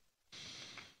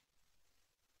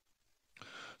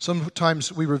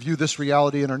Sometimes we review this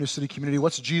reality in our New City community.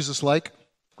 What's Jesus like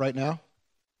right now?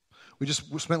 We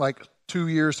spent like 2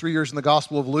 years, 3 years in the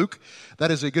Gospel of Luke.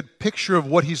 That is a good picture of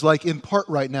what he's like in part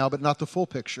right now, but not the full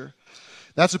picture.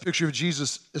 That's a picture of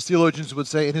Jesus, as theologians would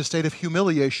say, in his state of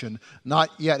humiliation,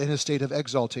 not yet in his state of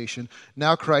exaltation.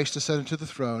 Now Christ ascended to the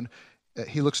throne.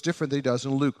 He looks different than he does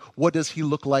in Luke. What does he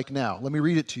look like now? Let me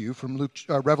read it to you from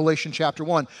Revelation chapter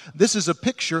 1. This is a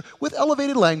picture with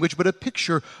elevated language, but a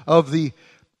picture of the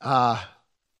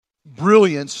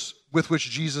brilliance with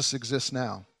which Jesus exists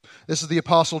now. This is the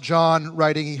Apostle John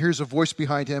writing. He hears a voice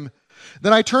behind him.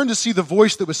 Then I turned to see the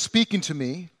voice that was speaking to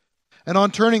me. And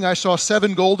on turning, I saw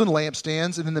 7 golden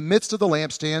lampstands, and in the midst of the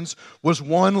lampstands was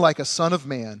one like a son of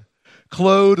man,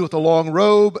 clothed with a long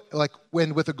robe,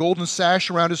 with a golden sash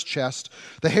around his chest.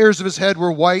 The hairs of his head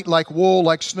were white like wool,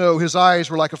 like snow. His eyes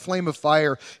were like a flame of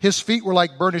fire. His feet were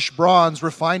like burnished bronze,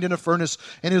 refined in a furnace,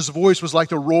 and his voice was like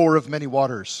the roar of many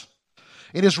waters.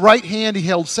 In his right hand he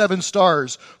held 7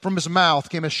 stars. From his mouth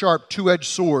came a sharp 2-edged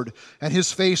sword, and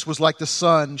his face was like the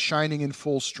sun shining in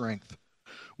full strength.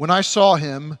 When I saw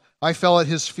him, I fell at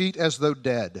his feet as though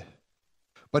dead.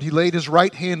 But he laid his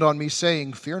right hand on me,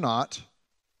 saying, "Fear not.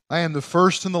 I am the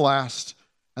first and the last,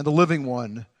 and the living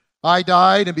one. I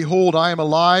died, and behold, I am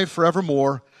alive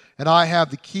forevermore, and I have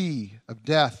the key of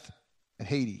death and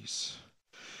Hades."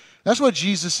 That's what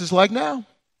Jesus is like now.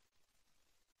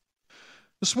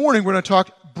 This morning, we're going to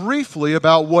talk briefly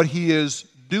about what he is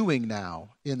doing now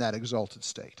in that exalted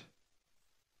state.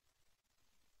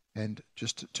 And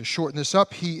just to shorten this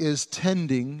up, he is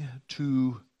tending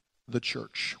to the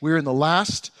church. We're in the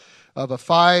last of a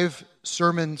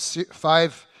 5-sermon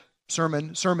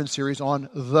series on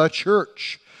the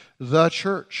church. The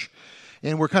church.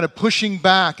 And we're kind of pushing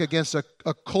back against a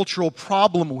cultural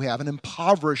problem we have, an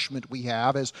impoverishment we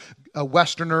have as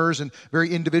Westerners and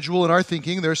very individual in our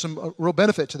thinking. There's some real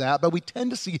benefit to that, but we tend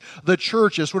to see the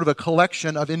church as sort of a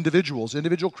collection of individuals.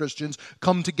 Individual Christians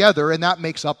come together, and that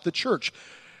makes up the church.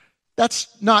 That's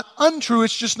not untrue,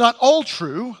 it's just not all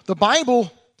true. The Bible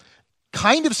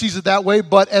kind of sees it that way,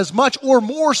 but as much or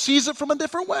more sees it from a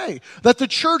different way. That the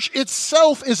church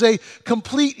itself is a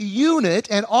complete unit,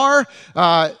 and our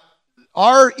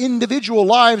individual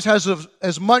lives has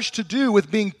as much to do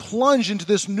with being plunged into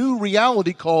this new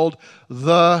reality called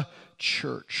the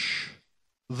church,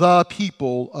 the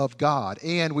people of God.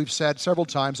 And we've said several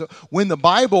times that when the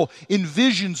Bible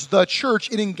envisions the church,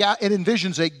 it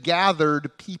envisions a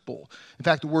gathered people. In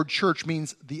fact, the word church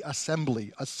means the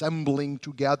assembly, assembling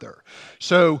together.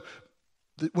 So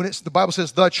when the Bible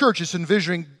says the church, it's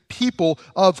envisioning people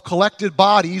of collected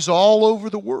bodies all over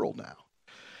the world now.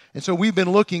 And so we've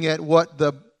been looking at what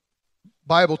the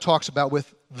Bible talks about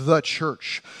with the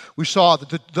church. We saw that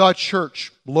the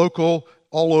church, local,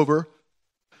 all over,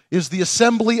 is the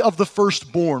assembly of the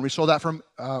firstborn. We saw that from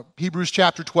Hebrews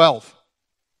chapter 12.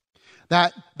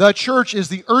 That the church is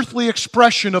the earthly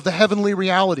expression of the heavenly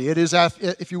reality. It is,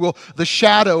 if you will, the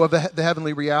shadow of the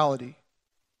heavenly reality.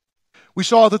 We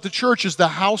saw that the church is the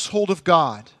household of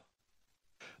God.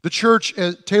 The church,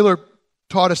 Taylor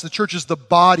taught us, the church is the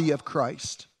body of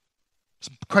Christ. It's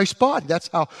Christ's body. That's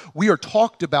how we are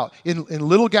talked about in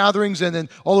little gatherings and then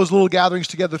all those little gatherings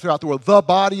together throughout the world. The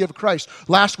body of Christ.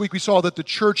 Last week we saw that the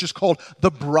church is called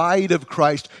the bride of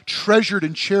Christ, treasured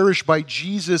and cherished by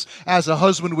Jesus as a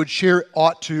husband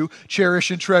ought to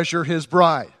cherish and treasure his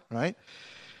bride. Right?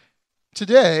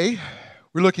 Today,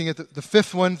 we're looking at the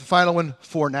fifth one, the final one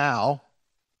for now.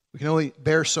 We can only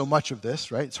bear so much of this,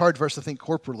 right? It's hard for us to think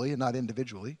corporately and not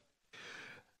individually.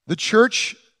 The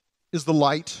church is the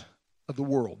light of the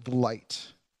world, the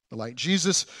light. The light.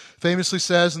 Jesus famously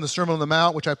says in the Sermon on the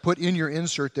Mount, which I put in your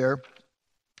insert there,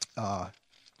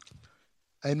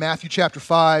 in Matthew chapter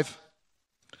 5,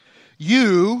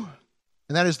 you,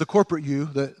 and that is the corporate you,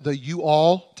 the you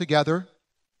all together,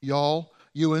 y'all,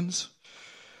 youans,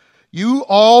 you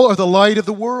all are the light of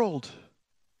the world.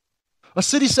 A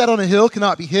city set on a hill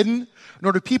cannot be hidden,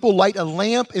 nor do people light a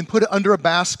lamp and put it under a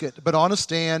basket, but on a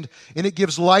stand, and it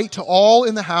gives light to all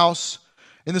in the house.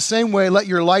 In the same way, let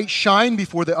your light shine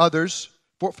before others,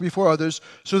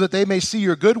 so that they may see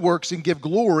your good works and give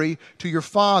glory to your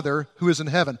Father who is in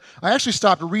heaven. I actually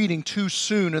stopped reading too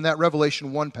soon in that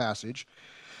Revelation 1 passage,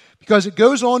 because it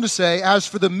goes on to say, as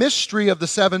for the mystery of the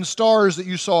 7 stars that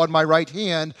you saw in my right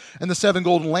hand and the 7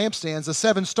 golden lampstands, the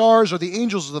 7 stars are the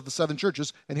angels of the 7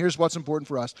 churches. And here's what's important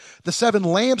for us. The 7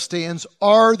 lampstands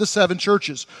are the 7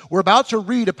 churches. We're about to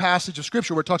read a passage of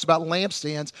Scripture where it talks about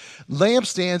lampstands.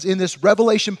 Lampstands in this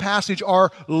Revelation passage are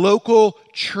local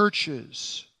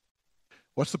churches.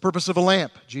 What's the purpose of a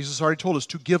lamp? Jesus already told us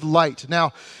to give light.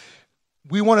 Now,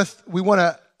 we want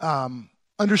to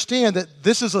understand that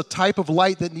this is a type of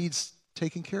light that needs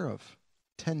taken care of,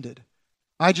 tended.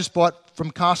 I just bought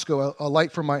from Costco a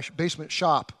light from my basement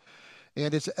shop,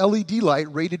 and it's an LED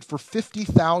light rated for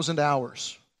 50,000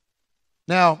 hours.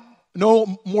 Now,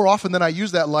 no more often than I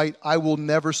use that light, I will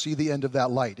never see the end of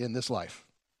that light in this life.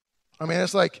 I mean,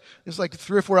 it's like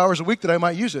 3 or 4 hours a week that I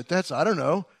might use it. That's, I don't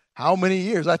know, how many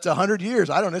years? That's 100 years.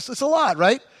 I don't know. It's a lot,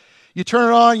 right? You turn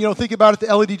it on, you don't think about it,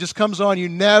 the LED just comes on. You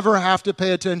never have to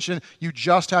pay attention. You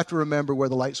just have to remember where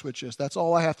the light switch is. That's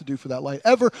all I have to do for that light,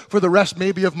 ever for the rest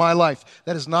maybe of my life.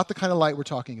 That is not the kind of light we're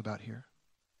talking about here.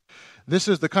 This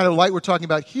is the kind of light we're talking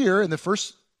about here. In the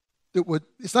first,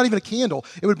 it's not even a candle.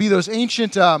 It would be those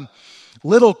ancient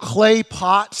little clay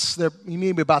pots. They're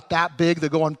maybe about that big. They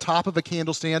go on top of a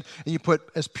candle stand, and you put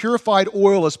as purified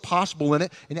oil as possible in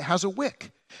it, and it has a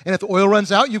wick. And if the oil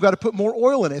runs out, you've got to put more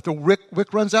oil in it. If the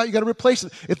wick runs out, you've got to replace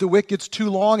it. If the wick gets too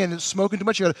long and it's smoking too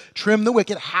much, you've got to trim the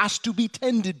wick. It has to be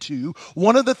tended to.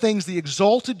 One of the things the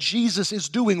exalted Jesus is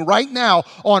doing right now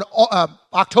on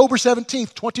October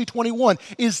 17th, 2021,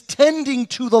 is tending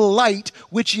to the light,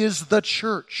 which is the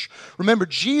church. Remember,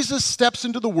 Jesus steps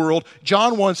into the world.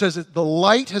 John 1 says that the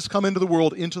light has come into the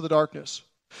world, into the darkness.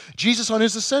 Jesus, on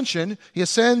his ascension, he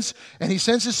ascends and he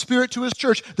sends his Spirit to his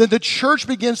church. Then the church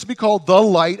begins to be called the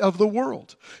light of the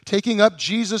world, taking up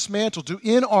Jesus' mantle to,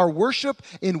 in our worship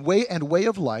in way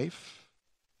of life,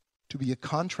 to be a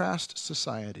contrast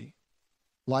society,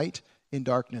 light in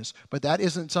darkness. But that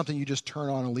isn't something you just turn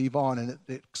on and leave on and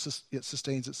it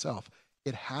sustains itself.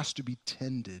 It has to be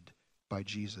tended by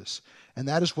Jesus. And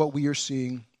that is what we are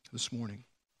seeing this morning.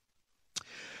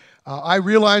 I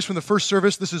realized from the first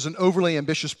service this is an overly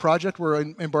ambitious project we're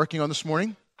embarking on this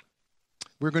morning.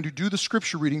 We're going to do the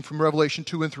scripture reading from Revelation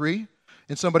 2 and 3.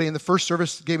 And somebody in the first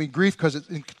service gave me grief because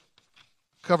it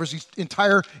covers these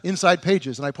entire inside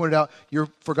pages. And I pointed out, you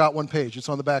forgot one page. It's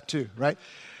on the back too, right?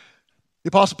 The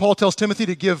Apostle Paul tells Timothy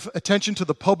to give attention to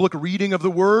the public reading of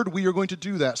the Word. We are going to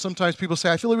do that. Sometimes people say,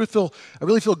 I really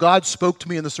feel God spoke to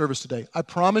me in the service today. I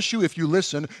promise you, if you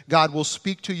listen, God will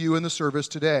speak to you in the service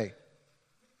today.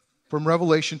 From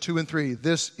Revelation 2 and 3.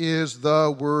 This is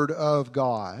the Word of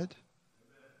God.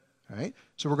 All right?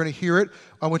 So we're going to hear it.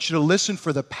 I want you to listen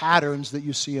for the patterns that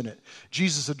you see in it.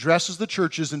 Jesus addresses the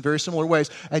churches in very similar ways,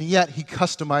 and yet he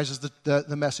customizes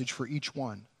the message for each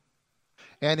one.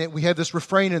 And we have this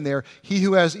refrain in there, he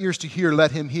who has ears to hear,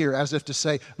 let him hear, as if to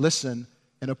say, listen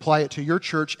and apply it to your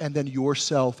church and then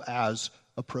yourself as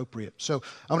appropriate. So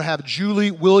I'm going to have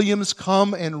Julie Williams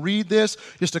come and read this.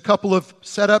 Just a couple of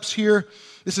setups here.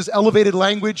 This is elevated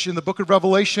language in the book of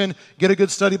Revelation. Get a good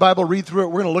study Bible, read through it.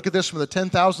 We're going to look at this from the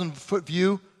 10,000-foot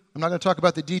view. I'm not going to talk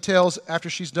about the details after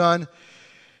she's done.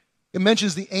 It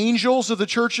mentions the angels of the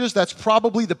churches. That's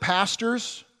probably the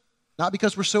pastors, not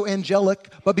because we're so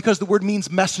angelic, but because the word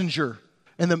means messenger.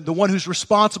 And the one who's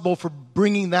responsible for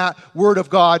bringing that word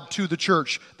of God to the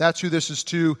church. That's who this is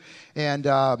to.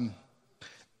 And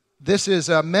this is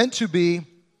meant to be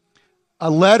a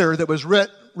letter that was read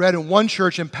in one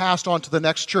church and passed on to the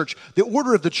next church. The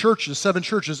order of the churches, 7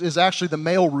 churches, is actually the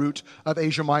mail route of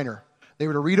Asia Minor. They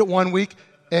were to read it one week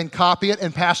and copy it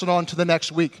and pass it on to the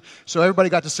next week. So everybody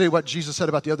got to say what Jesus said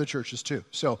about the other churches too.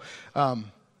 So,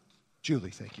 Julie,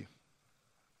 thank you.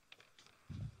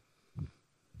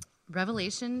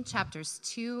 Revelation chapters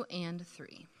 2 and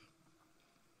 3.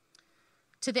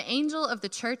 To the angel of the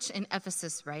church in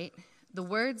Ephesus write, the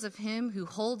words of him who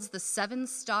holds the 7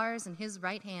 stars in his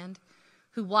right hand,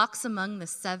 who walks among the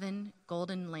 7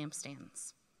 golden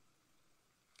lampstands.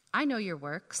 I know your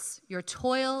works, your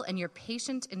toil and your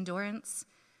patient endurance,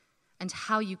 and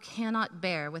how you cannot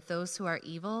bear with those who are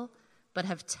evil, but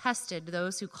have tested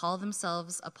those who call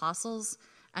themselves apostles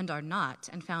and are not,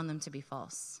 and found them to be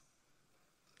false.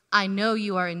 I know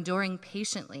you are enduring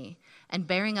patiently and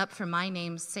bearing up for my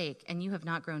name's sake, and you have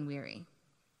not grown weary.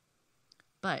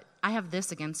 But I have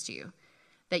this against you,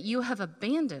 that you have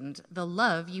abandoned the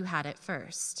love you had at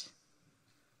first.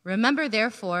 Remember,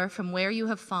 therefore, from where you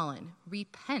have fallen,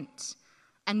 repent,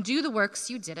 and do the works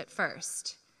you did at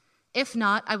first. If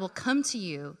not, I will come to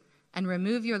you and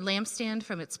remove your lampstand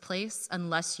from its place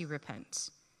unless you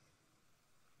repent.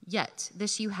 Yet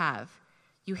this you have,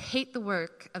 you hate the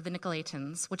work of the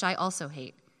Nicolaitans, which I also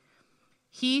hate.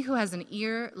 He who has an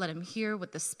ear, let him hear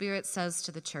what the Spirit says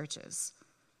to the churches.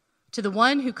 To the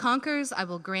one who conquers, I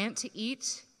will grant to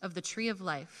eat of the tree of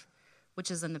life,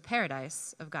 which is in the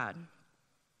paradise of God.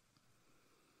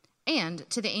 And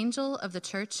to the angel of the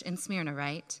church in Smyrna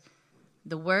write,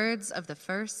 the words of the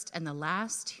first and the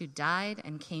last who died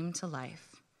and came to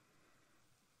life.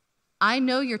 I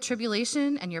know your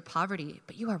tribulation and your poverty,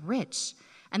 but you are rich,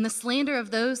 and the slander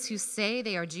of those who say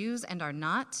they are Jews and are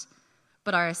not,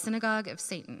 but are a synagogue of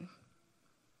Satan.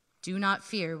 Do not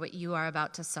fear what you are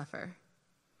about to suffer.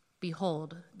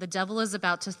 Behold, the devil is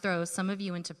about to throw some of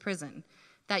you into prison,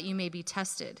 that you may be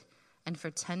tested, and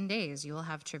for 10 days you will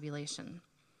have tribulation.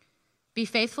 Be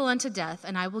faithful unto death,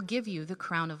 and I will give you the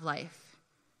crown of life.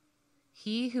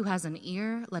 He who has an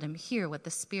ear, let him hear what the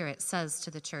Spirit says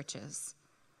to the churches.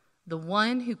 The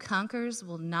one who conquers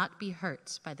will not be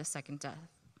hurt by the second death.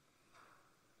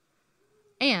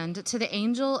 And to the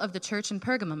angel of the church in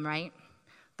Pergamum write,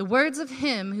 the words of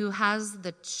him who has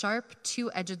the sharp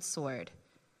two-edged sword.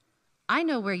 I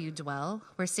know where you dwell,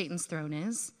 where Satan's throne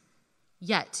is,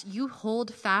 yet you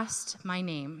hold fast my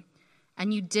name,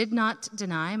 and you did not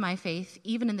deny my faith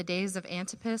even in the days of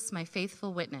Antipas, my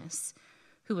faithful witness,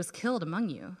 who was killed among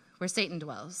you, where Satan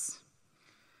dwells.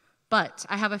 But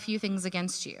I have a few things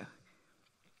against you.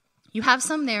 You have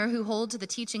some there who hold to the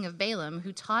teaching of Balaam,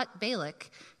 who taught Balak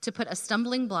to put a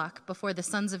stumbling block before the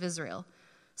sons of Israel,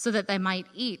 so that they might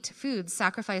eat food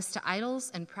sacrificed to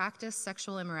idols and practice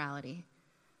sexual immorality.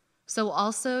 So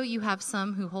also you have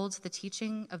some who hold to the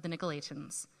teaching of the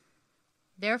Nicolaitans.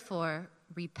 Therefore,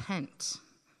 repent.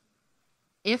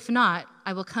 If not,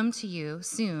 I will come to you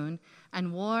soon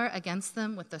and war against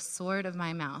them with the sword of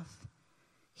my mouth.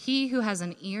 He who has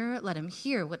an ear, let him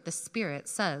hear what the Spirit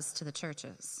says to the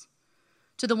churches.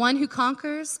 To the one who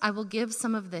conquers, I will give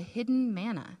some of the hidden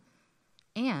manna,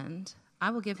 and I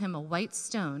will give him a white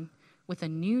stone with a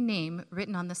new name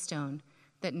written on the stone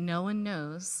that no one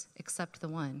knows except the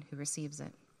one who receives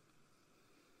it.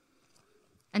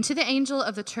 And to the angel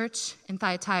of the church in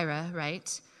Thyatira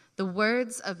write, the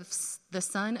words of the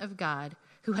Son of God,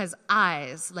 who has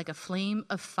eyes like a flame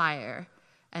of fire,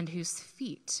 and whose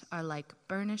feet are like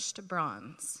burnished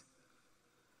bronze.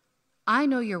 I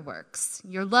know your works,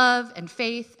 your love and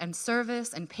faith and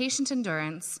service and patient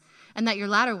endurance, and that your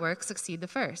latter works exceed the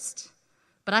first.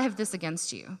 But I have this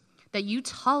against you, that you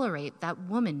tolerate that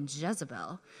woman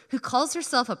Jezebel, who calls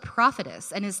herself a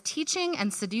prophetess and is teaching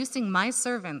and seducing my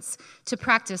servants to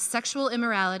practice sexual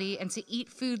immorality and to eat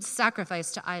food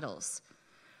sacrificed to idols.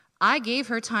 I gave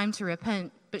her time to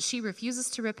repent, but she refuses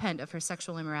to repent of her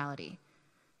sexual immorality.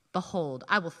 Behold,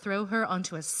 I will throw her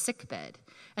onto a sickbed,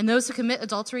 and those who commit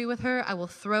adultery with her I will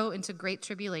throw into great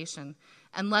tribulation,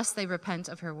 unless they repent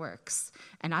of her works,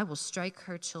 and I will strike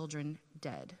her children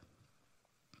dead.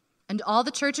 And all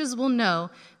the churches will know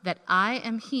that I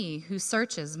am he who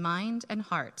searches mind and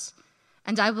heart,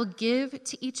 and I will give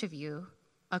to each of you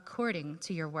according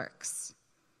to your works.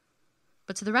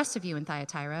 But to the rest of you in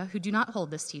Thyatira who do not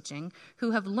hold this teaching,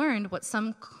 who have not learned what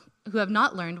some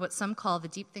call the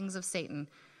deep things of Satan,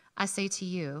 I say to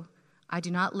you, I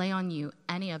do not lay on you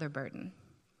any other burden.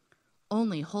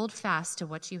 Only hold fast to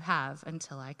what you have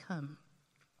until I come.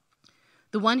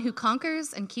 The one who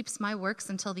conquers and keeps my works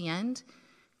until the end,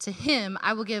 to him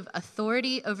I will give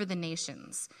authority over the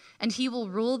nations, and he will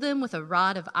rule them with a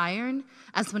rod of iron,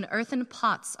 as when earthen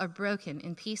pots are broken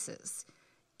in pieces,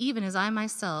 even as I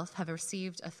myself have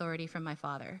received authority from my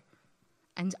Father.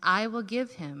 And I will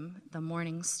give him the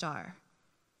morning star.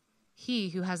 He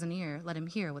who has an ear, let him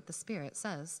hear what the Spirit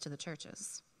says to the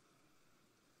churches.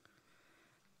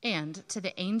 And to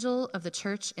the angel of the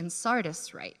church in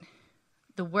Sardis write,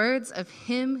 the words of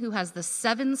him who has the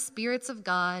 7 spirits of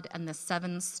God and the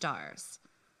 7 stars.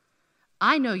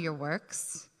 I know your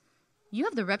works. You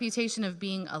have the reputation of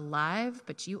being alive,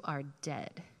 but you are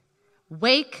dead.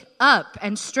 Wake up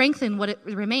and strengthen what it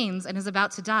remains and is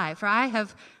about to die, for I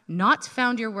have not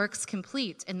found your works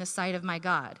complete in the sight of my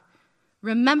God.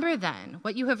 Remember then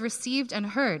what you have received and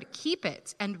heard. Keep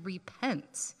it and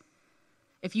repent.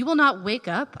 If you will not wake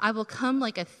up, I will come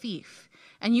like a thief,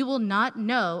 and you will not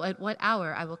know at what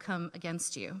hour I will come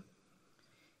against you.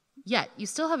 Yet you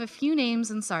still have a few names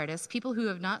in Sardis, people who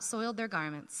have not soiled their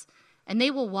garments, and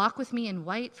they will walk with me in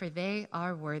white, for they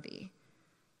are worthy.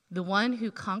 The one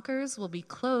who conquers will be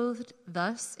clothed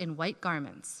thus in white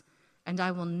garments, and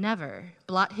I will never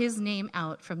blot his name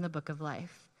out from the book of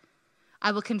life.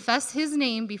 I will confess his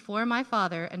name before my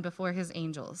Father and before his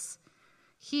angels.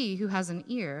 He who has an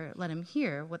ear, let him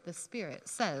hear what the Spirit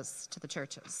says to the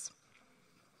churches.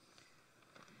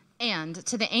 And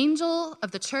to the angel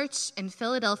of the church in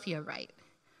Philadelphia write,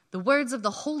 the words of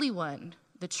the Holy One,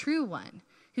 the true one,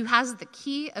 who has the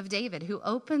key of David, who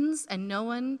opens and no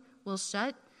one will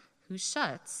shut, who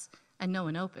shuts and no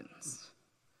one opens.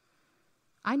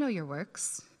 I know your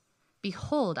works.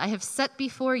 Behold, I have set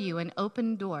before you an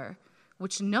open door,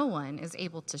 which no one is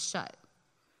able to shut.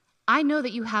 I know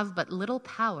that you have but little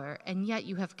power, and yet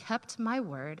you have kept my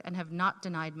word and have not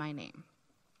denied my name.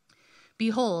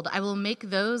 Behold, I will make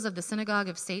those of the synagogue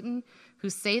of Satan who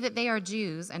say that they are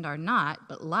Jews and are not,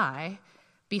 but lie,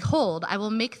 Behold, I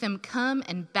will make them come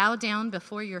and bow down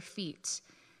before your feet,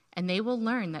 and they will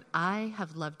learn that I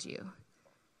have loved you.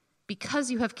 Because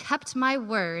you have kept my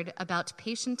word about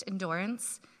patient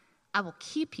endurance, I will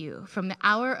keep you from the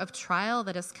hour of trial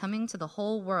that is coming to the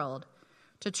whole world,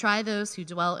 to try those who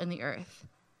dwell in the earth.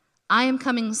 I am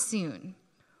coming soon.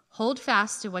 Hold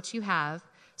fast to what you have,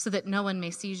 so that no one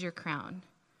may seize your crown.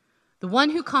 The one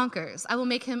who conquers, I will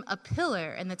make him a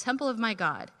pillar in the temple of my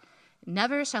God.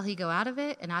 Never shall he go out of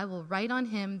it, and I will write on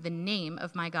him the name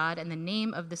of my God and the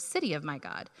name of the city of my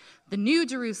God, the new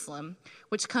Jerusalem,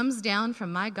 which comes down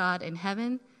from my God in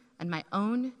heaven, and my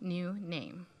own new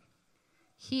name.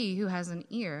 He who has an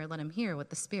ear, let him hear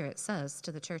what the Spirit says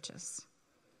to the churches.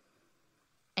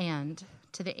 And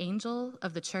to the angel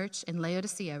of the church in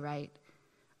Laodicea write,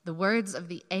 the words of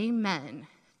the Amen,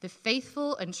 the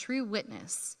faithful and true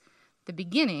witness, the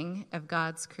beginning of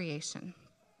God's creation.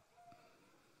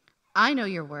 I know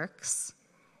your works.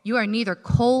 You are neither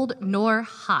cold nor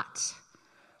hot.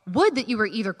 Would that you were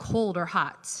either cold or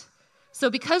hot. So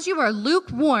because you are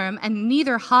lukewarm and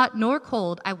neither hot nor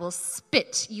cold, I will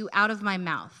spit you out of my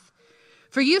mouth.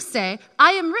 For you say,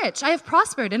 I am rich, I have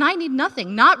prospered, and I need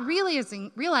nothing, not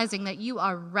realizing that you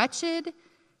are wretched,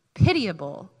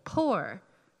 pitiable, poor,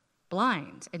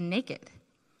 blind, and naked.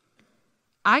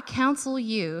 I counsel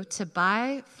you to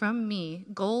buy from me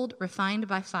gold refined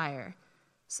by fire,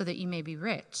 so that you may be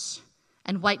rich,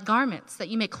 and white garments, that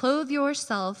you may clothe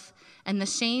yourself, and the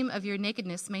shame of your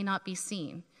nakedness may not be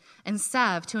seen, and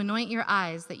salve to anoint your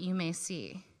eyes, that you may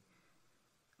see.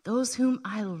 Those whom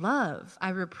I love, I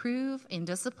reprove and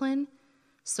discipline,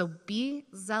 so be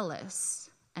zealous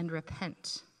and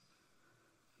repent.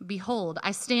 Behold,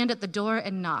 I stand at the door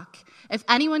and knock. If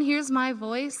anyone hears my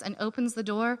voice and opens the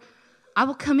door, I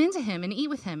will come into him and eat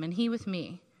with him, and he with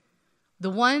me. The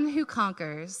one who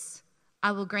conquers,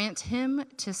 I will grant him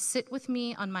to sit with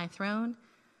me on my throne,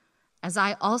 as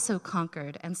I also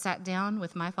conquered and sat down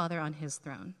with my Father on his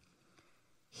throne.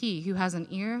 He who has an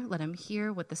ear, let him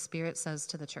hear what the Spirit says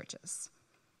to the churches.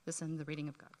 This is the reading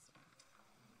of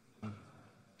God's.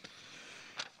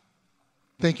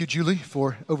 Thank you, Julie,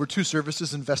 for over 2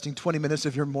 services, investing 20 minutes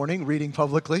of your morning reading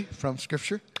publicly from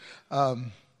Scripture.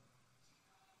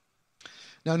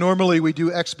 Now, normally we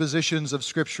do expositions of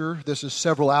Scripture. This is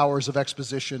several hours of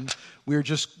exposition. We're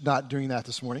just not doing that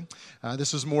this morning.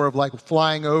 This is more of like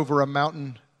flying over a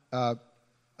mountain,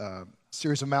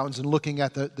 series of mountains, and looking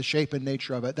at the shape and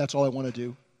nature of it. That's all I want to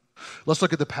do. Let's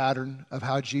look at the pattern of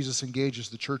how Jesus engages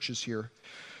the churches here.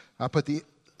 I put the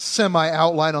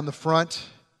semi-outline on the front.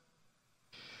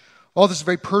 All this is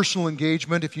very personal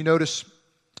engagement. If you notice,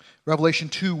 Revelation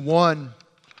 2:1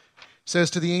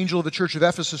 says, to the angel of the church of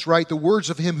Ephesus write, the words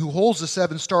of him who holds the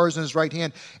 7 stars in his right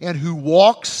hand and who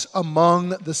walks among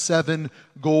the 7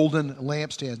 golden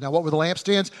lampstands. Now, what were the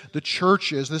lampstands? The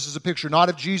churches. This is a picture not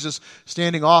of Jesus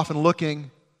standing off and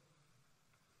looking,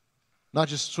 not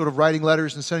just sort of writing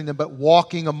letters and sending them, but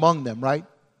walking among them, right?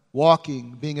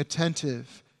 Walking, being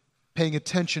attentive, paying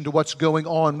attention to what's going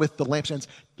on with the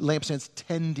lampstands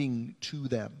tending to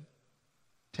them.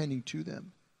 Tending to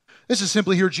them. This is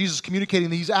simply here Jesus communicating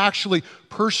that he's actually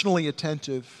personally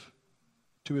attentive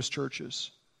to his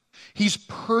churches. He's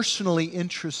personally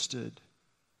interested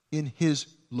in his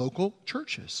local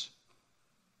churches.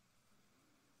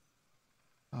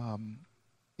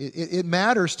 It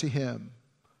matters to him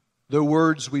the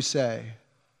words we say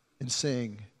and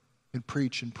sing and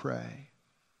preach and pray.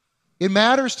 It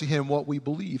matters to him what we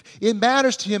believe. It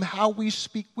matters to him how we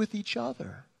speak with each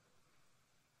other.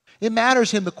 It matters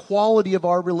to him the quality of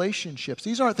our relationships.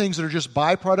 These aren't things that are just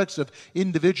byproducts of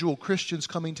individual Christians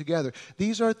coming together.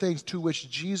 These are things to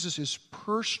which Jesus is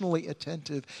personally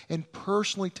attentive and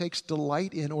personally takes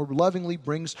delight in or lovingly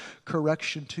brings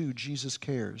correction to. Jesus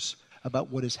cares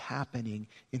about what is happening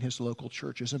in his local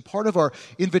churches. And part of our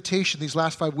invitation these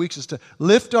last 5 weeks is to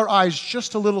lift our eyes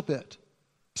just a little bit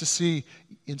to see,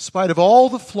 in spite of all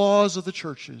the flaws of the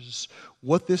churches,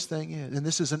 what this thing is. And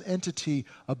this is an entity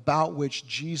about which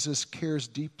Jesus cares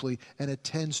deeply and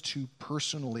attends to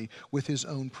personally with his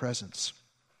own presence.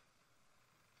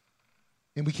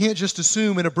 And we can't just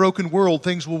assume in a broken world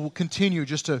things will continue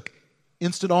just to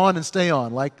instant on and stay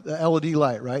on, like the LED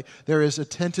light, right? There is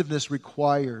attentiveness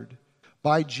required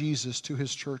by Jesus to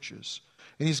his churches.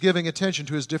 And he's giving attention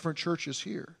to his different churches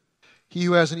here. He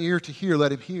who has an ear to hear,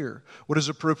 let him hear what is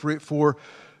appropriate for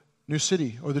New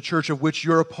City or the church of which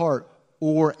you're a part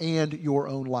and your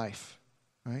own life,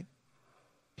 right?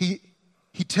 He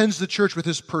tends the church with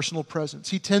his personal presence.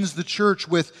 He tends the church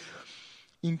with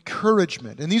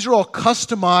encouragement. And these are all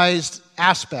customized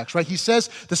aspects, right? He says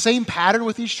the same pattern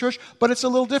with each church, but it's a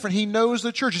little different. He knows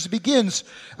the church. It begins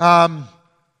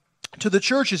to the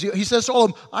churches, he says to all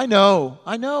of them, I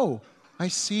know, I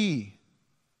see.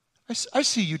 I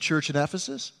see you, church in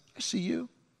Ephesus. I see you.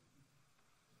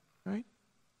 Right?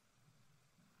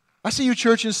 I see you,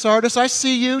 church in Sardis. I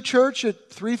see you, church at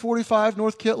 345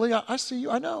 North Kitley. I see you.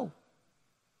 I know.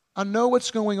 I know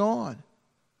what's going on.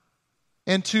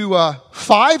 And to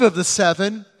 5 of the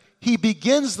 7, he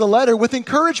begins the letter with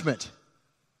encouragement.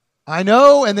 I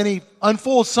know, and then he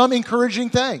unfolds some encouraging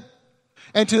thing.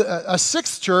 And to a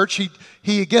 6th church,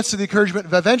 he gets to the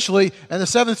encouragement eventually, and the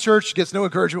 7th church gets no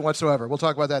encouragement whatsoever. We'll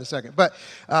talk about that in a second. But,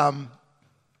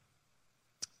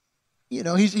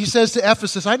 he says to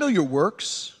Ephesus, I know your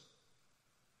works.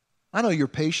 I know your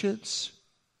patience.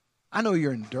 I know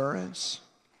your endurance.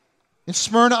 In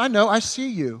Smyrna, I see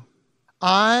you.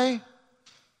 I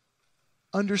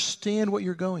understand what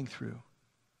you're going through.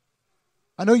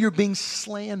 I know you're being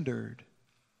slandered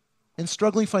and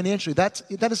struggling financially. That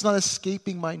is not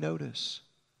escaping my notice.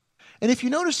 And if you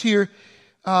notice here,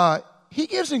 he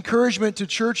gives encouragement to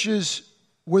churches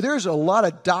where there's a lot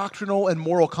of doctrinal and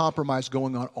moral compromise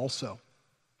going on also.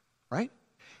 Right?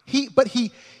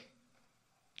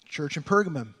 Church in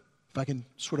Pergamum, if I can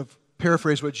sort of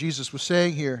paraphrase what Jesus was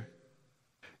saying here,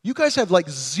 you guys have like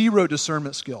 0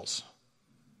 discernment skills.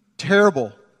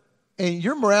 Terrible. And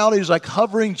your morality is like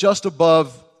hovering just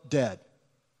above dead.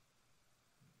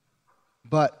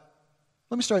 But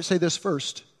let me say this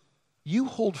first. You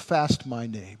hold fast my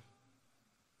name,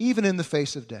 even in the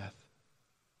face of death.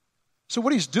 So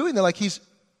what he's doing there, like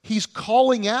he's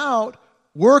calling out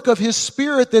work of his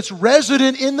Spirit that's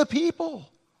resident in the people.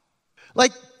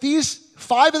 Like these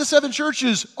 5 of the 7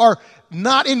 churches are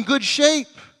not in good shape.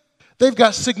 They've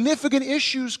got significant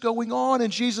issues going on,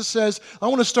 and Jesus says, I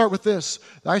want to start with this.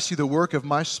 I see the work of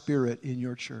my Spirit in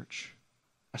your church.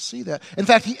 I see that. In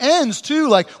fact, he ends too,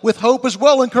 like with hope as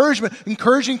well, encouragement,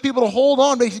 encouraging people to hold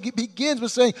on. But he begins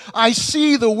with saying, I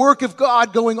see the work of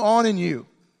God going on in you.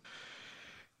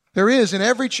 There is in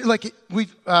every church, like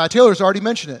Taylor's already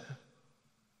mentioned it.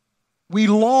 We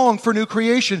long for new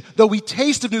creation, though we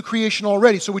taste of new creation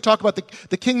already. So we talk about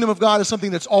the kingdom of God as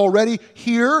something that's already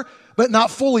here, but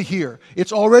not fully here.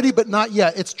 It's already, but not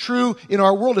yet. It's true in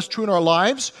our world. It's true in our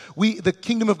lives. The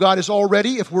kingdom of God is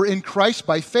already, if we're in Christ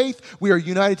by faith, we are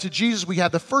united to Jesus. We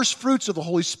have the first fruits of the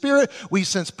Holy Spirit. We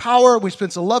sense power. We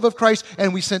sense the love of Christ.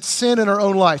 And we sense sin in our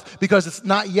own life because it's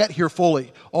not yet here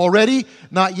fully. Already,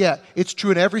 not yet. It's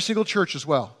true in every single church as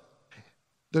well.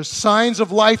 There's signs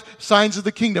of life, signs of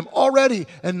the kingdom already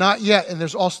and not yet. And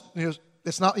there's also,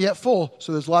 it's not yet full.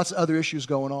 So there's lots of other issues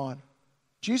going on.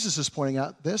 Jesus is pointing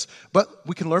out this, but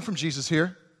we can learn from Jesus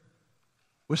here.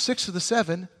 With 6 of the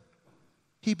 7,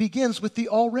 he begins with the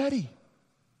already.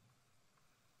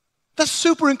 That's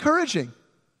super encouraging,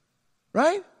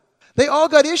 right? They all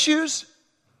got issues,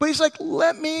 but he's like,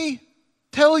 let me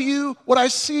tell you what I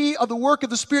see of the work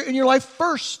of the Spirit in your life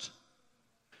first.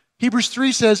 Hebrews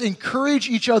 3 says, encourage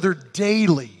each other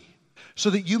daily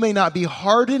so that you may not be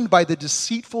hardened by the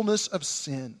deceitfulness of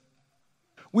sin.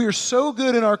 We are so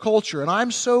good in our culture, and I'm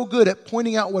so good at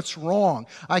pointing out what's wrong.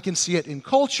 I can see it in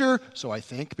culture, so I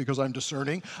think, because I'm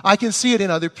discerning. I can see it in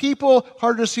other people.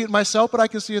 Harder to see it myself, but I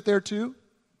can see it there too.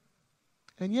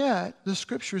 And yet, the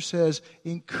Scripture says,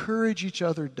 encourage each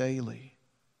other daily.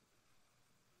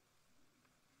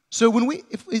 So when we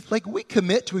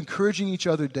commit to encouraging each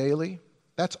other daily,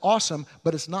 that's awesome,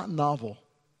 but it's not novel.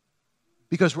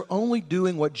 Because we're only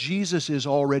doing what Jesus is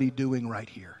already doing right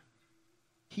here.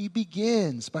 He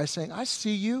begins by saying, I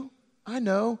see you, I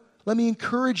know, let me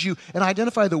encourage you and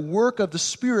identify the work of the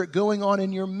Spirit going on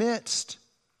in your midst.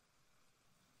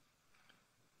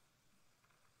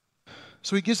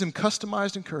 So he gives them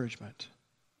customized encouragement.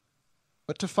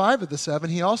 But to 5 of the 7,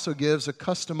 he also gives a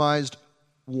customized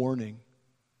warning.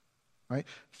 Right?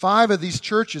 5 of these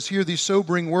churches hear these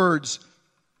sobering words,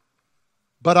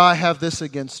 but I have this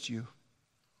against you.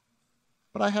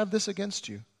 But I have this against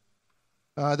you.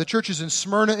 The churches in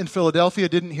Smyrna and Philadelphia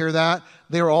didn't hear that.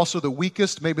 They were also the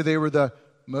weakest. Maybe they were the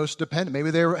most dependent.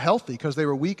 Maybe they were healthy because they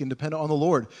were weak and dependent on the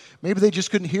Lord. Maybe they just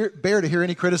couldn't bear to hear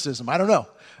any criticism. I don't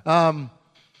know.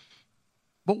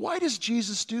 But why does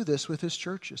Jesus do this with his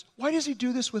churches? Why does he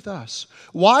do this with us?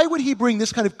 Why would he bring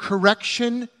this kind of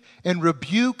correction and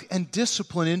rebuke and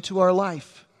discipline into our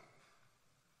life?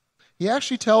 He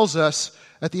actually tells us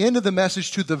at the end of the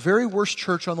message to the very worst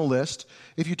church on the list.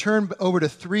 If you turn over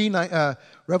to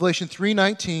Revelation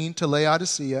 3:19 to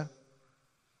Laodicea.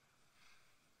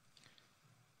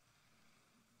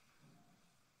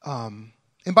 And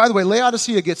by the way,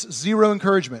 Laodicea gets 0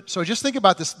 encouragement. So just think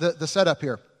about this, the setup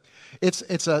here. It's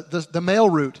the mail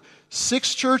route.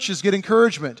 6 churches get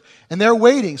encouragement, and they're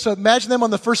waiting. So imagine them on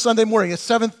the first Sunday morning, the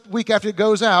 7th week after it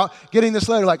goes out, getting this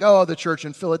letter like, oh, the church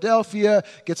in Philadelphia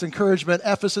gets encouragement.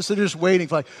 Ephesus, they're just waiting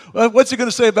for like, well, what's he going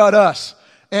to say about us?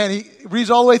 And he reads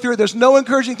all the way through it. There's no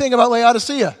encouraging thing about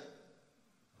Laodicea.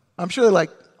 I'm sure they're like,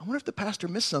 I wonder if the pastor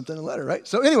missed something in the letter, right?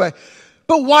 So anyway,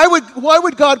 but why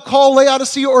would God call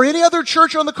Laodicea or any other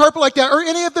church on the carpet like that, or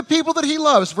any of the people that he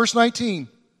loves? Verse 19.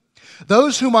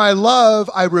 Those whom I love,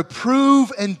 I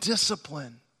reprove and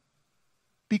discipline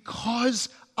because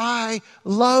I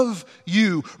love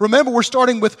you. Remember, we're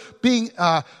starting with being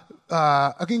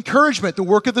encouragement, the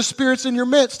work of the Spirit's in your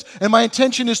midst. And my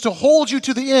intention is to hold you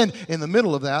to the end. In the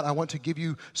middle of that, I want to give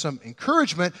you some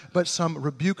encouragement, but some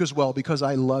rebuke as well, because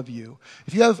I love you.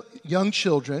 If you have young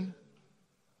children,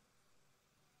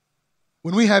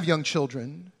 when we have young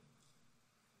children,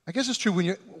 I guess it's true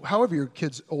when however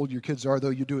old your kids are,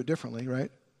 though you do it differently,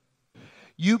 right?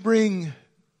 You bring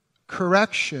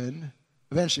correction.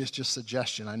 Eventually it's just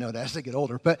suggestion. I know that as they get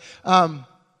older. But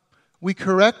we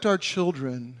correct our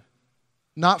children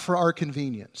not for our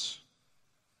convenience.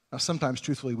 Now, sometimes,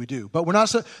 truthfully, we do. But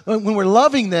when we're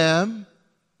loving them,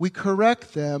 we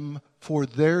correct them for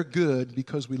their good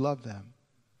because we love them.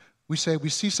 We say, we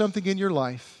see something in your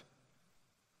life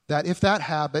that if that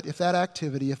habit, if that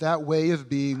activity, if that way of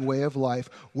being, way of life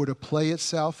were to play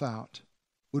itself out,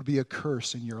 would be a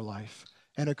curse in your life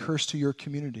and a curse to your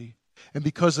community. And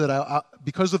because of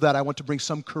that, I want to bring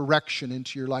some correction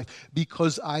into your life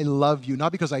because I love you.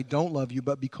 Not because I don't love you,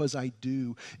 but because I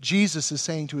do. Jesus is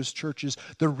saying to his churches,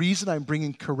 the reason I'm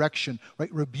bringing correction,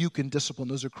 right, rebuke and discipline,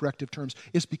 those are corrective terms,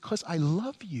 is because I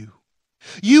love you.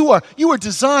 You are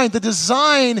designed, the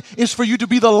design is for you to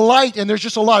be the light, and there's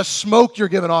just a lot of smoke you're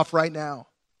giving off right now.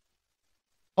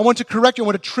 I want to correct you. I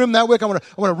want to trim that wick. I want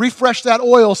to refresh that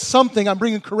oil, something. I'm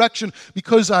bringing correction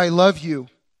because I love you.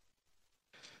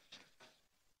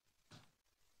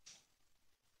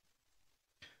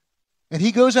 And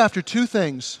he goes after two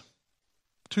things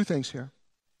here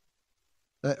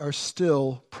that are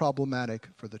still problematic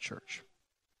for the church.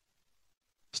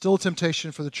 Still a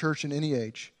temptation for the church in any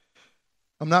age.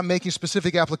 I'm not making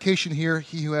specific application here.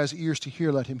 He who has ears to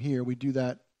hear, let him hear. We do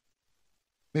that.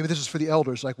 Maybe this is for the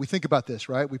elders. Like we think about this,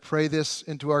 right? We pray this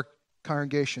into our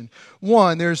congregation.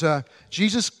 One,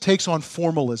 Jesus takes on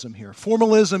formalism here.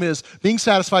 Formalism is being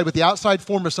satisfied with the outside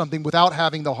form of something without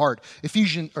having the heart.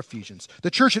 Ephesians, the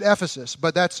church at Ephesus,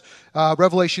 but that's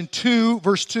Revelation 2,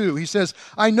 verse 2. He says,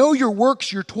 I know your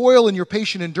works, your toil, and your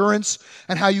patient endurance,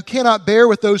 and how you cannot bear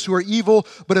with those who are evil,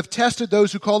 but have tested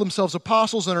those who call themselves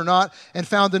apostles and are not, and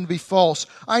found them to be false.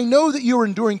 I know that you are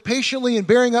enduring patiently and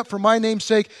bearing up for my name's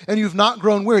sake, and you've not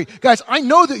grown weary. Guys, I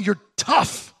know that you're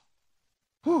tough.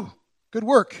 Whew. Good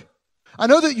work. I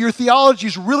know that your theology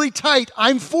is really tight.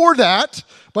 I'm for that.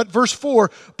 But verse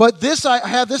 4, but this I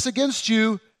have this against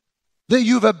you, that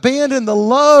you've abandoned the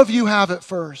love you have at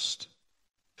first.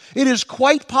 It is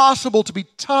quite possible to be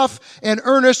tough and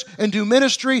earnest and do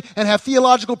ministry and have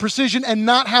theological precision and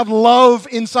not have love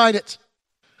inside it.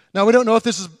 Now, we don't know if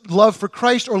this is love for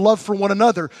Christ or love for one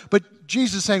another, but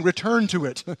Jesus is saying return to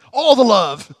it. All the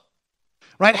love.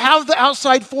 Right? Have the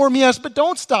outside form, yes, but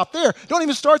don't stop there. Don't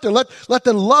even start there. Let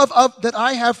the love that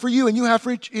I have for you and you have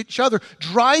for each other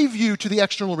drive you to the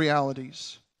external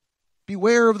realities.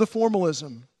 Beware of the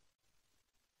formalism.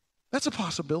 That's a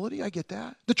possibility. I get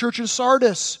that. The church in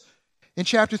Sardis in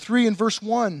chapter 3 and verse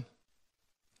 1.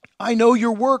 I know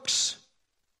your works.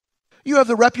 You have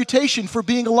the reputation for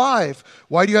being alive.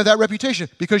 Why do you have that reputation?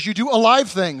 Because you do alive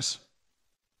things.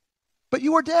 But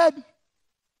you are dead.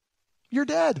 You're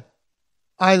dead.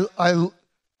 I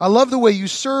love the way you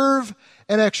serve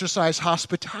and exercise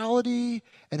hospitality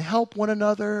and help one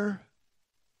another,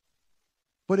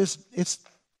 but it's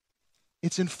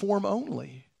in form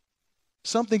only.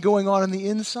 Something going on the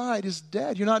inside is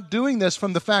dead. You're not doing this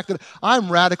from the fact that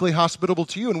I'm radically hospitable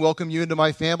to you and welcome you into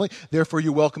my family, therefore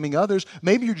you're welcoming others.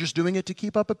 Maybe you're just doing it to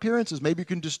keep up appearances. Maybe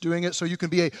you're just doing it so you can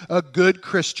be a good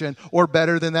Christian or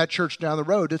better than that church down the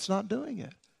road. It's not doing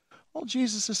it. All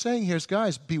Jesus is saying here is,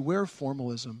 guys, beware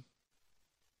formalism.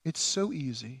 It's so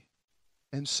easy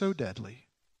and so deadly.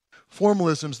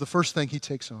 Formalism is the first thing he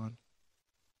takes on.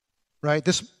 Right?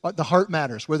 The heart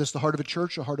matters, whether it's the heart of a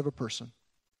church or the heart of a person.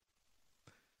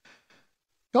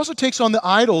 He also takes on the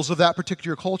idols of that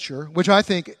particular culture, which I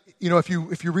think, if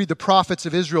you read the prophets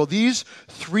of Israel, these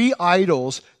 3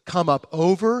 idols come up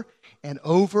over and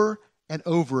over and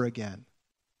over again.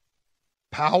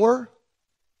 Power,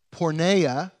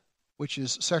 porneia, which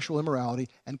is sexual immorality,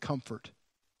 and comfort.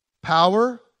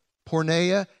 Power,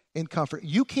 porneia, in comfort.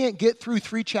 You can't get through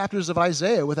 3 chapters of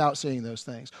Isaiah without seeing those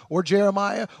things, or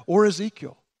Jeremiah, or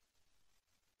Ezekiel,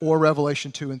 or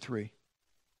Revelation 2 and 3.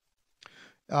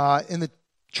 In the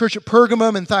church at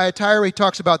Pergamum and Thyatira, he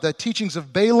talks about the teachings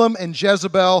of Balaam and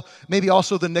Jezebel, maybe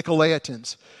also the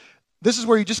Nicolaitans. This is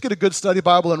where you just get a good study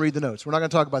Bible and read the notes. We're not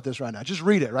going to talk about this right now. Just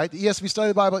read it, right? The ESV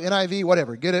Study Bible, NIV,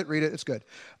 whatever. Get it, read it, it's good.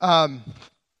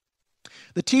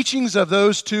 The teachings of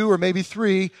those 2 or maybe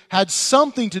 3 had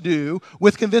something to do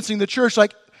with convincing the church,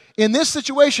 like, in this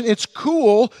situation, it's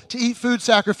cool to eat food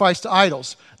sacrificed to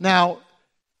idols. Now,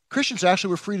 Christians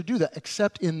actually were free to do that,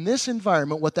 except in this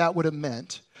environment, what that would have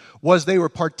meant was they were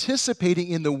participating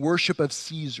in the worship of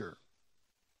Caesar.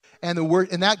 And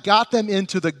that got them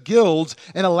into the guilds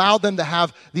and allowed them to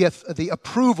have the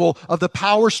approval of the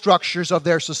power structures of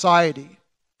their society.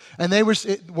 And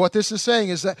what this is saying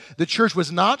is that the church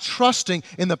was not trusting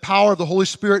in the power of the Holy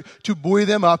Spirit to buoy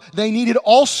them up. They needed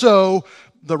also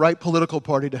the right political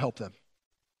party to help them.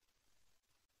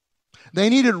 They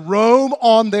needed Rome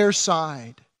on their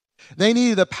side. They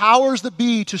needed the powers that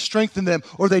be to strengthen them,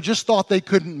 or they just thought they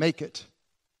couldn't make it.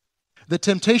 The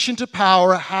temptation to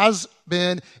power has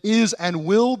been, is, and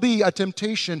will be a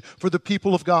temptation for the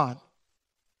people of God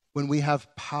when we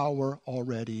have power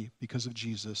already because of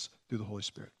Jesus through the Holy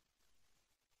Spirit.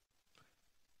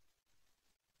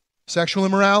 Sexual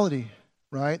immorality,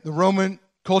 right? The Roman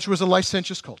culture was a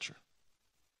licentious culture.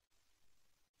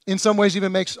 In some ways,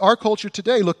 even makes our culture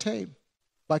today look tame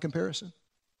by comparison.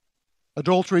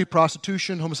 Adultery,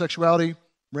 prostitution, homosexuality,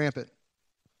 rampant.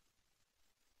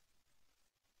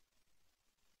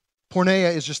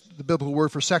 Porneia is just the biblical word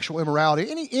for sexual immorality.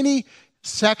 Any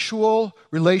sexual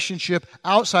relationship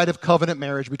outside of covenant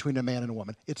marriage between a man and a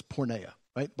woman. It's porneia,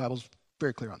 right? The Bible's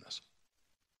very clear on this.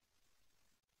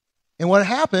 And what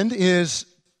happened is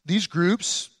these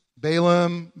groups of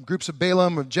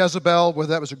Balaam, of Jezebel,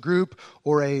 whether that was a group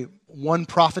or one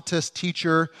prophetess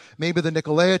teacher, maybe the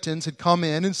Nicolaitans had come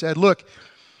in and said, look,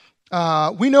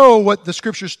 we know what the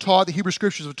Scriptures taught, the Hebrew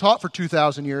Scriptures have taught for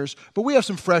 2,000 years, but we have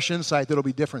some fresh insight that'll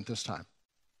be different this time.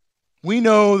 We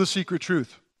know the secret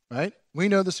truth, right? We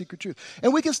know the secret truth.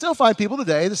 And we can still find people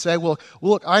today that say, well,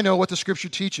 look, I know what the Scripture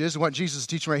teaches and what Jesus is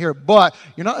teaching right here, but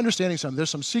you're not understanding something. There's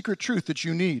some secret truth that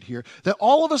you need here that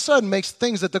all of a sudden makes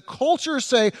things that the cultures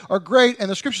say are great and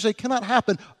the Scriptures say cannot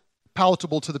happen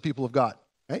palatable to the people of God,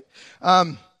 right?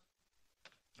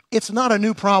 It's not a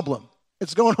new problem.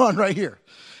 It's going on right here.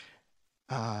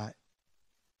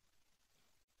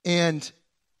 And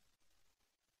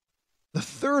the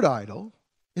third idol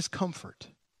is comfort.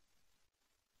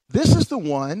 This is the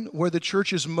one where the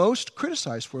church is most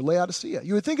criticized for, Laodicea.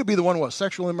 You would think it'd be the one with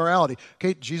sexual immorality.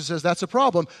 Okay, Jesus says that's a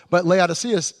problem, but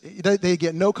Laodicea, they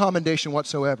get no commendation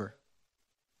whatsoever.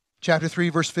 Chapter 3,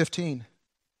 verse 15.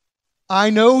 I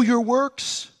know your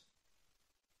works.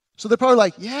 So they're probably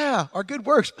like, yeah, our good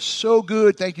works. So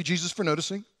good. Thank you, Jesus, for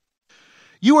noticing.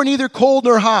 You are neither cold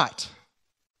nor hot.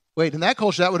 Wait, in that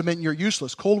culture, that would have meant you're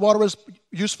useless. Cold water was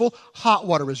useful. Hot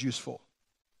water was useful.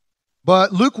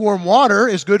 But lukewarm water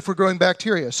is good for growing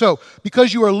bacteria. So,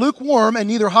 because you are lukewarm and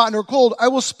neither hot nor cold, I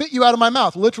will spit you out of my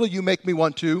mouth. Literally, you make me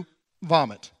want to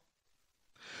vomit.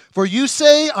 For you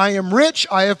say, I am rich,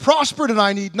 I have prospered, and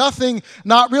I need nothing,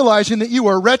 not realizing that you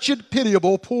are wretched,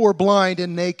 pitiable, poor, blind,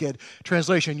 and naked.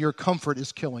 Translation, your comfort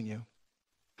is killing you.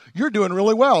 You're doing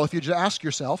really well if you just ask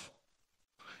yourself.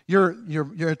 Your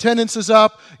attendance is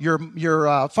up,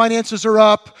 your finances are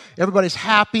up, everybody's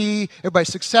happy, everybody's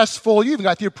successful, you even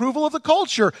got the approval of the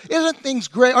culture. Aren't things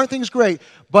great?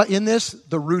 But in this,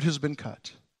 the root has been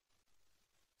cut.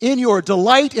 In your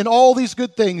delight in all these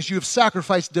good things, you have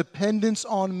sacrificed dependence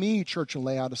on me, Church of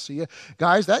Laodicea.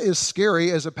 Guys, that is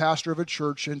scary as a pastor of a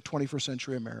church in 21st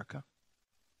century America.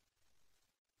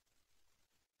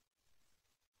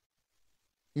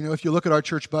 You know, if you look at our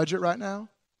church budget right now,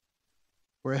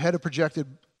 we're ahead of projected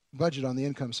budget on the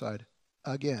income side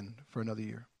again for another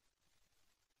year.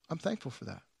 I'm thankful for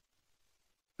that.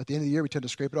 At the end of the year, we tend to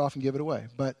scrape it off and give it away.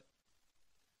 But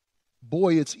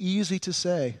boy, it's easy to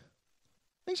say,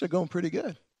 things are going pretty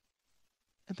good.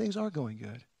 And things are going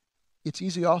good. It's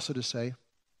easy also to say,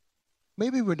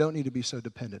 maybe we don't need to be so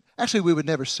dependent. Actually, we would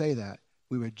never say that.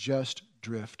 We would just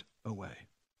drift away.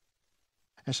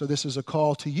 And so this is a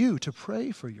call to you to pray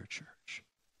for your church.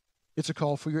 It's a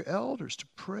call for your elders to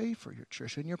pray for your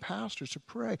church and your pastors to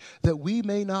pray that we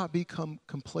may not become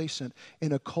complacent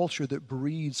in a culture that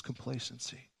breeds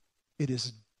complacency. It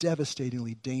is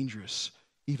devastatingly dangerous,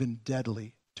 even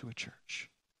deadly to a church.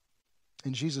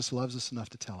 And Jesus loves us enough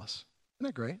to tell us. Isn't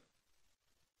that great?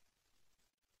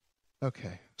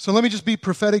 Okay, so let me just be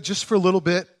prophetic just for a little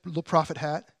bit, little prophet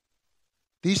hat.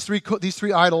 These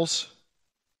three idols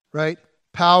right?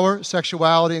 Power,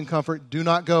 sexuality, and comfort do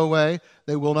not go away.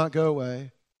 They will not go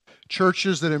away.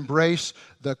 Churches that embrace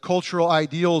the cultural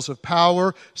ideals of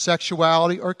power,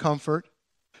 sexuality, or comfort,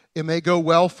 it may go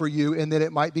well for you and that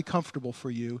it might be comfortable for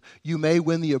you. You may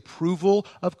win the approval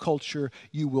of culture.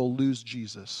 You will lose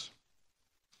Jesus.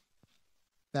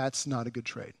 That's not a good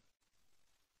trade.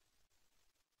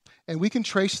 And we can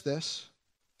trace this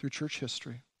through church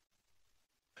history.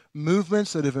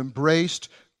 Movements that have embraced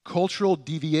cultural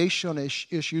deviation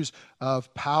issues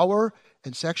of power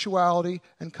and sexuality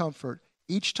and comfort,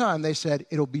 each time they said,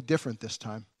 it'll be different this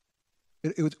time.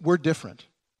 We're different.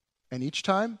 And each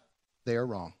time, they are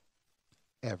wrong.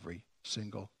 Every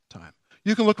single time.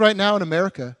 You can look right now in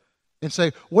America and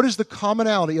say, what is the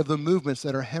commonality of the movements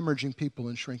that are hemorrhaging people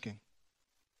and shrinking?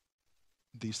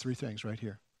 These three things right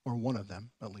here, or one of them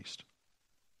at least.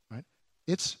 Right?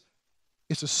 It's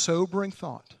a sobering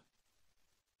thought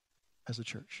as a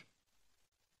church.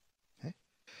 Okay?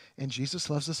 And Jesus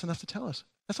loves us enough to tell us.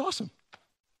 That's awesome.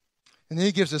 And then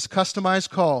he gives this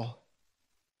customized call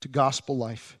to gospel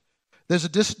life. There's a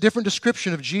different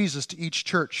description of Jesus to each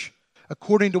church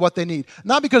according to what they need.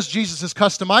 Not because Jesus is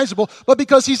customizable, but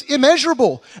because he's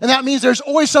immeasurable. And that means there's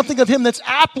always something of him that's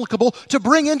applicable to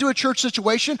bring into a church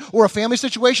situation or a family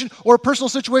situation or a personal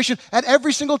situation at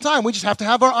every single time. We just have to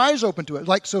have our eyes open to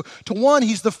it. So to one,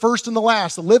 he's the first and the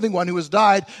last, the living one who has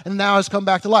died and now has come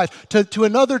back to life. To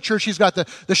another church, he's got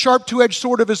the sharp two-edged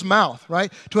sword of his mouth,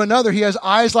 right? To another, he has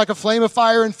eyes like a flame of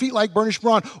fire and feet like burnished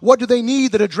bronze. What do they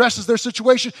need that addresses their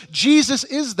situation? Jesus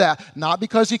is that. Not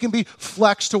because he can be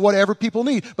flexed to whatever people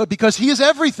need, but because he is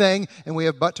everything, and we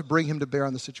have but to bring him to bear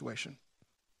on the situation.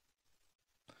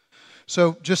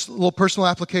 So just a little personal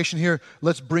application here.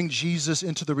 Let's bring Jesus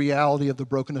into the reality of the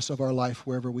brokenness of our life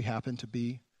wherever we happen to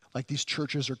be, like these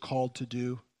churches are called to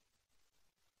do.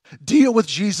 Deal with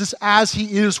Jesus as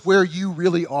he is where you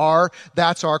really are.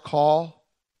 That's our call.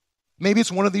 Maybe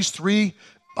it's one of these three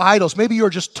idols. Maybe you're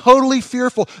just totally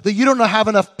fearful that you don't have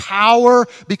enough power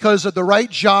because of the right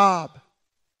job,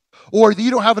 or that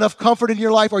you don't have enough comfort in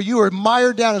your life, or you are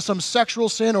mired down in some sexual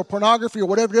sin or pornography or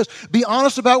whatever it is. Be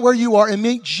honest about where you are and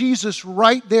meet Jesus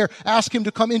right there. Ask him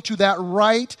to come into that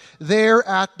right there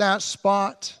at that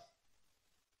spot.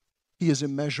 He is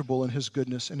immeasurable in his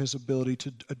goodness and his ability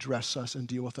to address us and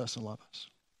deal with us and love us.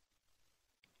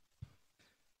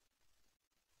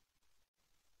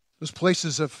 Those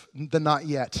places of the not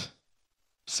yet: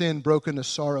 sin, brokenness,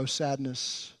 sorrow,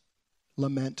 sadness,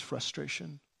 lament,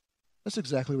 frustration. That's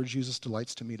exactly where Jesus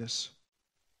delights to meet us.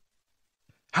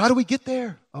 How do we get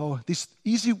there? Oh, these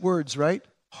easy words, right?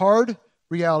 Hard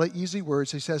reality, easy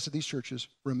words. He says to these churches,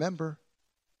 remember,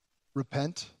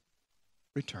 repent,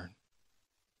 return.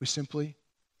 We simply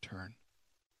turn.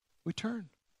 We turn.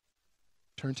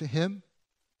 Turn to him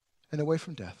and away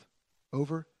from death,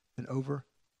 over and over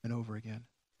and over again.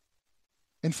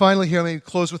 And finally here, let me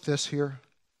close with this here.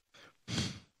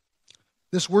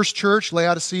 This worst church,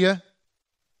 Laodicea,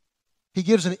 he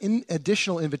gives an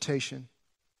additional invitation.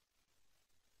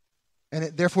 And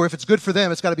therefore, if it's good for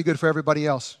them, it's got to be good for everybody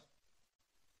else.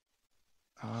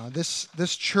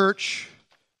 This church,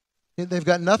 they've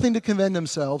got nothing to commend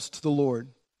themselves to the Lord.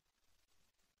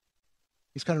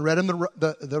 He's kind of read them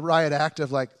the riot act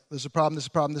of like, there's a problem, this is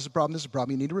a problem, this is a problem, this is a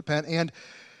problem. You need to repent. And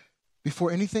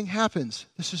before anything happens,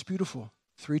 this is beautiful.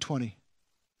 3:20.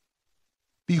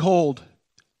 Behold,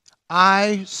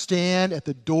 I stand at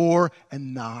the door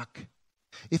and knock.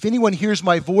 If anyone hears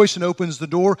my voice and opens the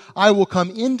door, I will come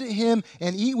into him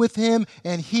and eat with him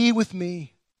and he with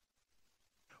me.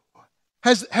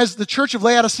 Has the church of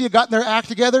Laodicea gotten their act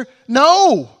together?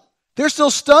 No. They're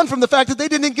still stunned from the fact that they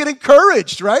didn't get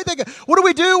encouraged, right? They go, what do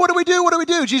we do? What do we do? What do we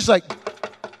do? Jesus is like,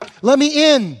 let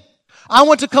me in. I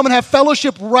want to come and have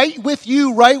fellowship right with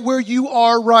you, right where you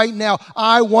are right now.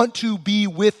 I want to be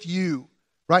with you.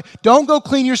 Right? Don't go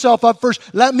clean yourself up first.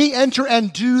 Let me enter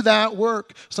and do that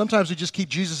work. Sometimes we just keep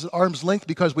Jesus at arm's length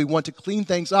because we want to clean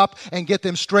things up and get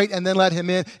them straight and then let him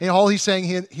in. And all he's saying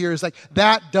here is like,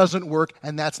 that doesn't work,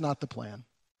 and that's not the plan.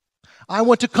 I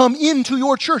want to come into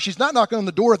your church. He's not knocking on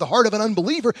the door of the heart of an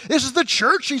unbeliever. This is the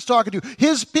church he's talking to.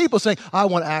 His people saying, I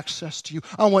want access to you.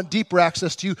 I want deeper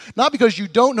access to you. Not because you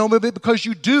don't know me, but because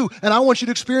you do. And I want you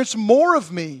to experience more of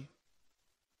me.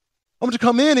 I want to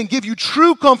come in and give you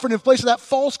true comfort in place of that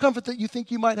false comfort that you think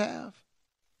you might have.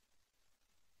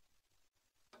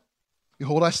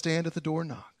 Behold, I stand at the door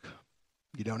and knock.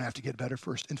 You don't have to get better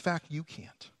first. In fact, you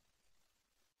can't.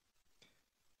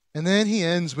 And then he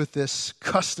ends with this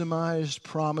customized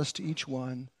promise to each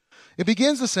one. It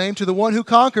begins the same. To the one who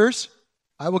conquers,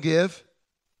 I will give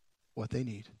what they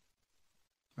need.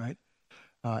 Right?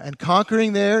 And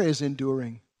conquering there is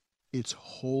enduring. It's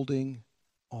holding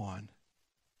on.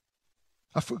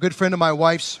 A good friend of my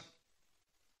wife's,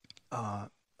 a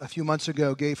few months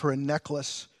ago, gave her a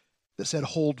necklace that said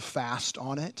 "Hold Fast"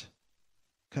 on it.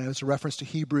 Kind of, it's a reference to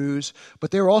Hebrews.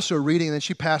 But they were also reading, and then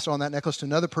she passed on that necklace to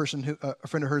another person, a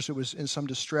friend of hers who was in some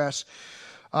distress.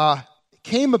 It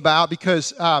came about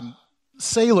because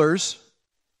sailors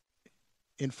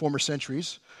in former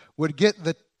centuries would get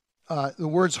the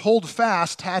words "Hold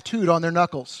Fast" tattooed on their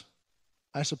knuckles.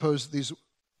 I suppose these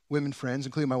women friends,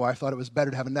 including my wife, thought it was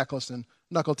better to have a necklace than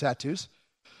knuckle tattoos,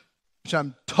 which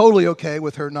I'm totally okay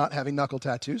with her not having knuckle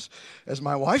tattoos as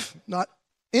my wife. Not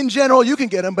in general, you can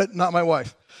get them, but not my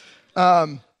wife.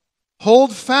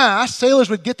 Hold fast. Sailors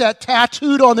would get that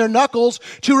tattooed on their knuckles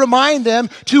to remind them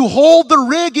to hold the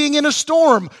rigging in a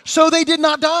storm so they did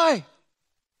not die.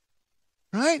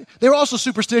 Right? They were also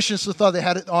superstitious, so thought they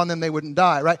had it on them, they wouldn't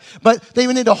die, right? But they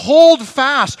would need to hold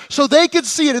fast so they could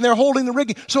see it, and they're holding the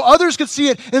rigging, so others could see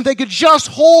it, and if they could just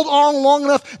hold on long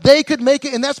enough, they could make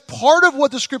it. And that's part of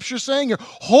what the scripture is saying here.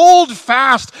 Hold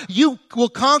fast. You will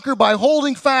conquer by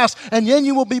holding fast, and then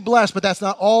you will be blessed. But that's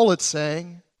not all it's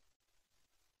saying.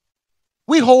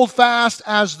 We hold fast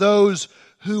as those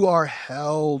who are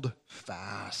held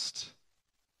fast.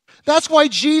 That's why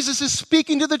Jesus is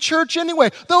speaking to the church anyway.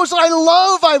 Those I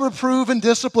love, I reprove and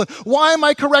discipline. Why am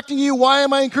I correcting you? Why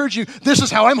am I encouraging you? This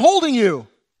is how I'm holding you.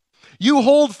 You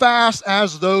hold fast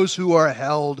as those who are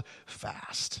held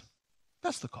fast.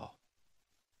 That's the call.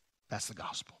 That's the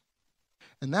gospel.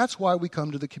 And that's why we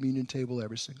come to the communion table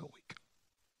every single week.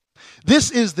 This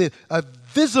is a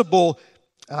visible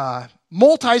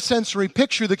multi-sensory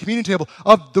picture of the communion table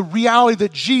of the reality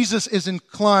that Jesus is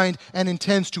inclined and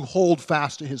intends to hold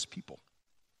fast to his people.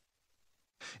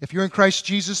 If you're in Christ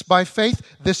Jesus by faith,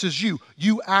 this is you.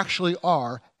 You actually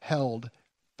are held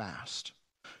fast.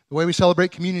 The way we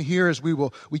celebrate communion here is we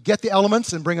get the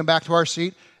elements and bring them back to our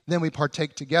seat, then we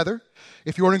partake together.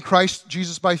 If you're in Christ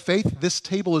Jesus by faith, this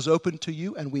table is open to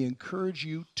you, and we encourage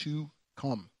you to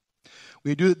come.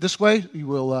 We do it this way. You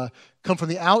will come from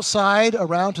the outside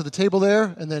around to the table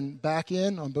there and then back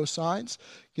in on both sides.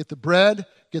 Get the bread,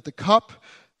 get the cup.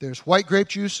 There's white grape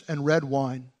juice and red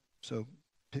wine. So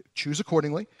choose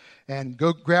accordingly and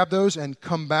go grab those and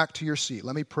come back to your seat.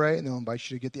 Let me pray and then I'll invite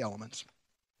you to get the elements.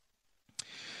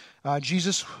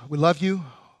 Jesus, we love you.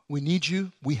 We need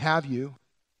you. We have you.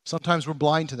 Sometimes we're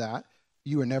blind to that.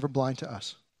 You are never blind to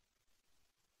us.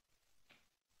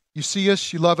 You see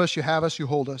us, you love us, you have us, you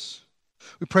hold us.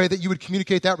 We pray that you would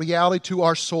communicate that reality to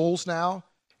our souls now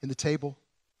in the table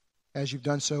as you've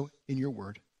done so in your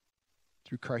word.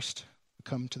 Through Christ,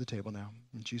 come to the table now.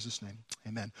 In Jesus' name,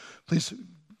 amen. Please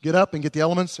get up and get the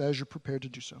elements as you're prepared to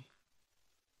do so.